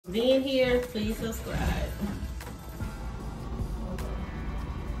being here. Please subscribe.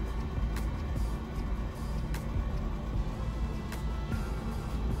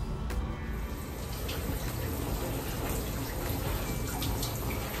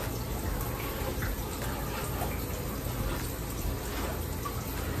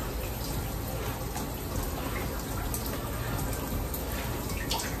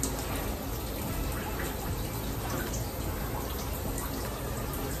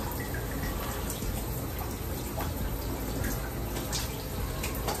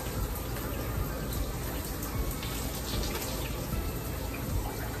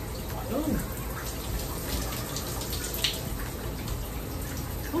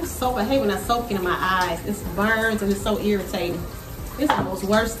 Soap, I hate when I soak into my eyes. It burns and it's so irritating. It's the most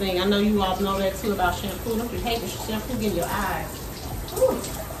worst thing. I know you all know that too about shampoo. Don't you hate when shampoo get in your eyes? Ooh.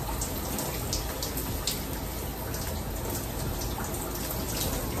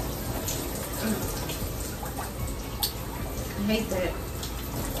 I hate that.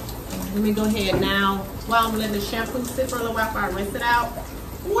 Let me go ahead now. While I'm letting the shampoo sit for a little while before I rinse it out.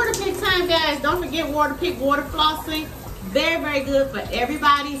 Water pick time, guys. Don't forget water pick, water flossing. Very, very good for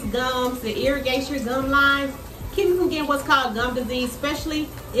everybody's gums, the irrigation your gum lines. Keep you from getting what's called gum disease, especially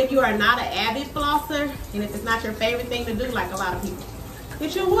if you are not an avid flosser and if it's not your favorite thing to do, like a lot of people.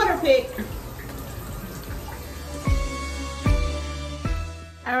 Get your water pick.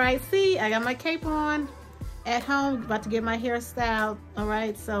 All right, see, I got my cape on at home, about to get my hair styled. All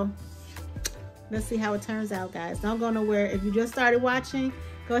right, so let's see how it turns out, guys. Don't go nowhere. If you just started watching,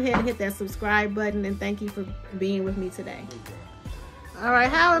 go ahead and hit that subscribe button, and thank you for being with me today. All right,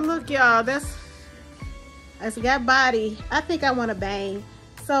 how it look, y'all? It's got body. I think I want a bang.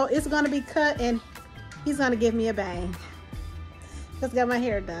 So it's gonna be cut and he's gonna give me a bang. Just got my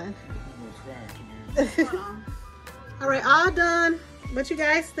hair done. All right, all done. What you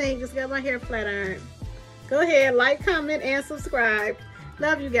guys think? Just got my hair flat ironed. Go ahead, like, comment, and subscribe.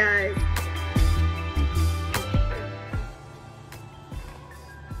 Love you guys.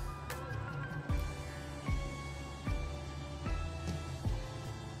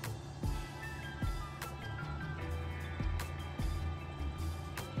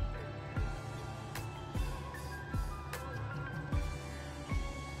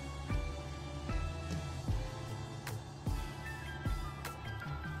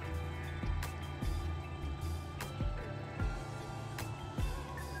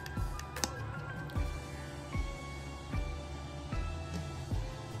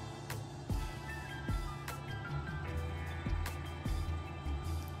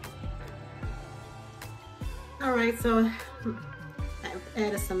 All right, so I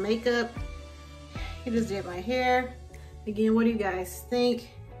added some makeup. I just did my hair. Again, what do you guys think?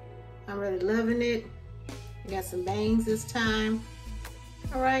 I'm really loving it. I got some bangs this time.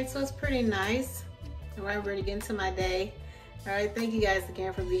 All right, so it's pretty nice. All right, ready to get into my day. All right, thank you guys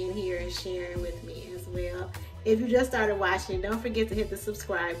again for being here and sharing with me as well. If you just started watching, don't forget to hit the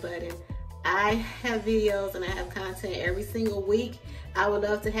subscribe button. I have videos and I have content every single week. I would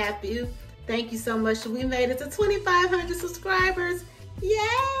love to have you. Thank you so much. We made it to 2,500 subscribers. Yay!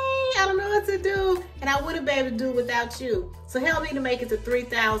 I don't know what to do, and I wouldn't be able to do it without you. So help me to make it to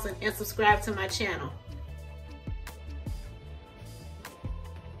 3,000 and subscribe to my channel.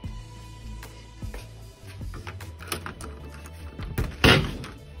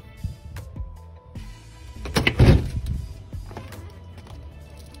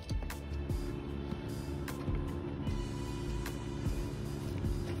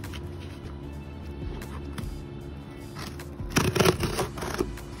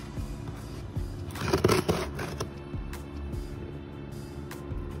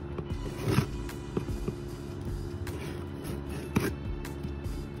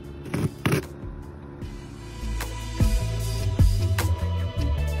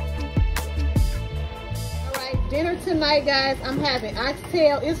 Dinner tonight, guys, I'm having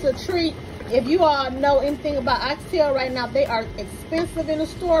oxtail. It's a treat. If you all know anything about oxtail right now, they are expensive in the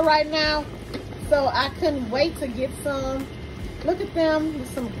store right now. So I couldn't wait to get some. Look at them with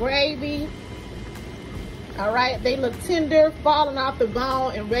some gravy. All right, they look tender, falling off the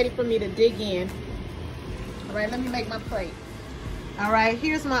bone and ready for me to dig in. All right, let me make my plate. All right,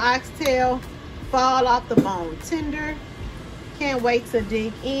 here's my oxtail, fall off the bone, tender. Can't wait to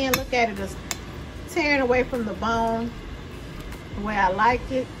dig in. Look at it, just tearing away from the bone the way I like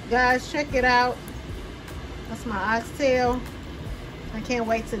it. Guys, check it out. That's my oxtail. I can't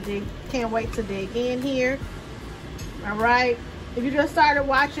wait to dig in here. All right, if you just started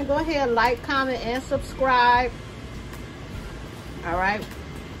watching, go ahead, like, comment, and subscribe. All right.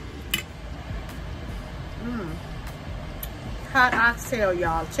 Hot oxtail,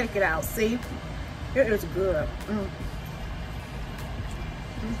 y'all. Check it out. See? It is good.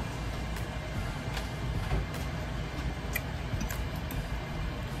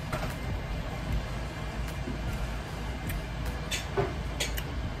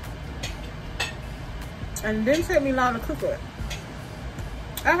 And it didn't take me long to cook it.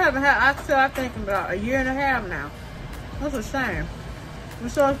 I haven't had oxtail, I think, in about a year and a half now. That's a shame.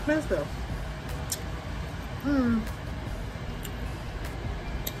 It's so expensive.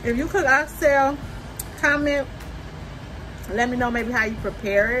 If you cook oxtail, comment. Let me know maybe how you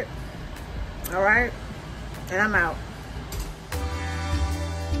prepare it. All right? And I'm out.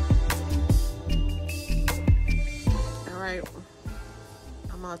 All right.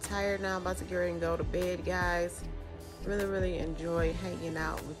 I'm all tired now. I'm about to get ready and go to bed, guys. Really enjoy hanging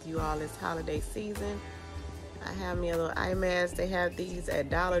out with you all this holiday season. I have me a little eye mask. They have these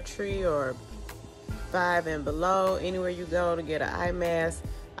at Dollar Tree or 5 and below. Anywhere you go to get an eye mask.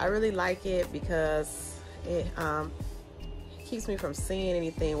 I really like it because it keeps me from seeing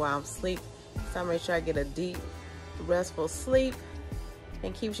anything while I'm asleep. So I make sure I get a deep, restful sleep,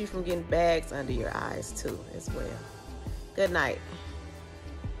 and keeps you from getting bags under your eyes too as well. Good night.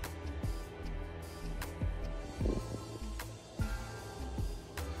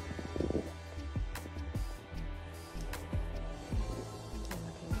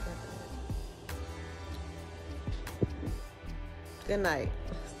 Good night.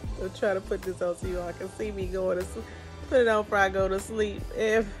 I'll try to put this on so you all can see me going to sleep. Put it on before I go to sleep.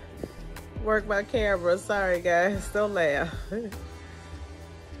 If work my camera. Sorry guys, don't laugh.